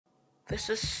This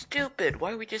is stupid.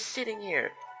 Why are we just sitting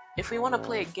here? If we want to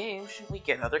play a game, shouldn't we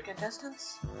get other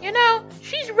contestants? You know,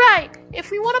 she's right.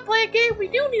 If we want to play a game, we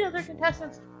do need other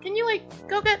contestants. Can you,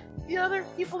 go get the other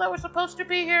people that were supposed to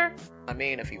be here? I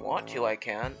mean, if you want to, I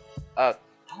can.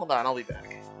 Hold on, I'll be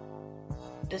back.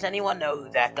 Does anyone know who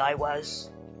that guy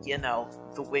was? You know,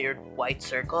 the weird white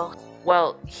circle?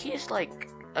 Well, he's like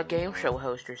a game show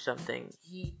host or something.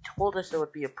 He told us there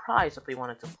would be a prize if we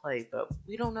wanted to play, but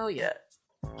we don't know yet.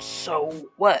 So,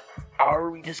 what?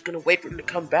 Are we just gonna wait for him to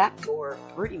come back, or?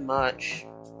 Pretty much.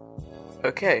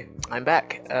 Okay, I'm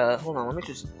back. Hold on, let me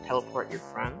just teleport your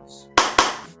friends.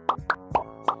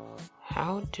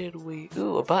 How did we...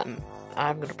 Ooh, a button.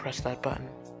 I'm gonna press that button.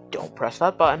 Don't press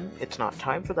that button. It's not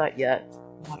time for that yet.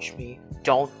 Watch me.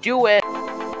 Don't do it!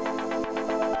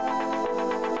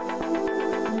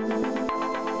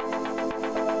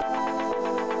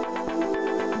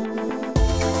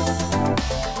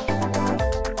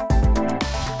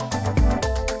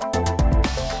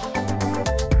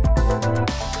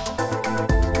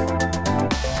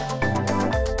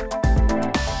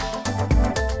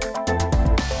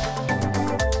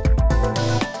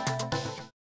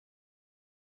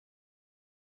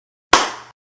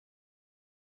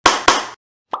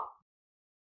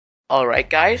 Alright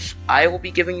guys, I will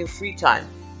be giving you free time.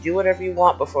 Do whatever you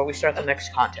want before we start the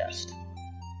next contest.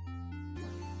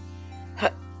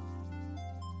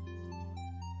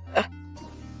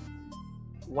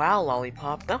 Wow,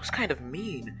 Lollipop, that was kind of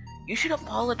mean. You should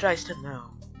apologize to No.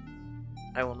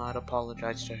 I will not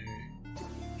apologize to her.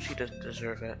 She doesn't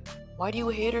deserve it. Why do you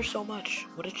hate her so much?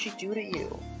 What did she do to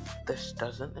you? This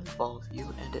doesn't involve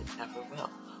you and it never will.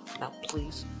 Now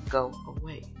please go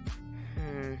away.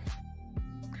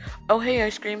 Oh hey,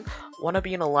 IceCream. Wanna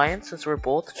be an alliance since we're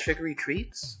both sugary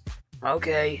treats?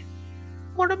 Okay.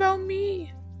 What about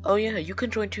me? Oh yeah, you can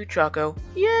join too, Choco.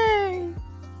 Yay!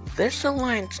 This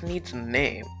alliance needs a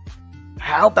name.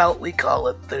 How about we call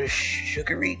it the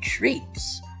Sugary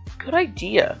Treats? Good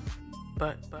idea.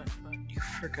 But you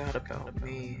forgot about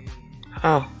me.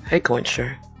 Oh, hey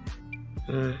Coinster.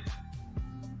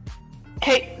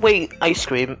 Hey, wait,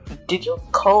 IceCream. Did you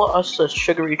call us the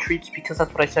Sugary Treats because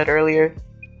that's what I said earlier?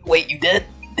 Wait, you did?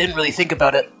 Didn't really think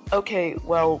about it. Okay,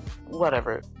 well,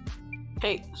 whatever.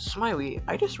 Hey, Smiley,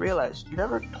 I just realized you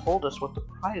never told us what the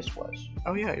prize was.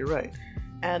 Oh yeah, you're right.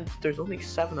 And there's only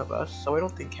 7 of us, so I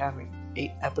don't think having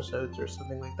 8 episodes or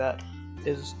something like that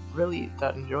is really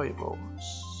that enjoyable.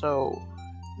 So,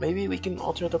 maybe we can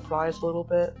alter the prize a little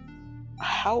bit?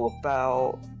 How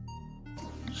about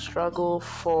struggle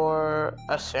for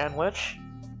a sandwich?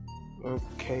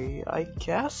 Okay, I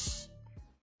guess?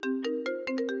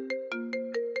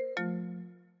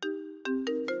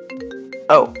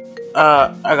 Oh,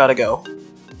 I gotta go.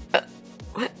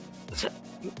 What?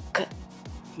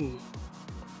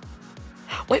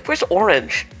 Wait, where's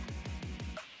Orange?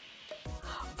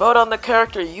 Vote on the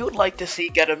character you'd like to see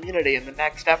get immunity in the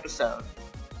next episode.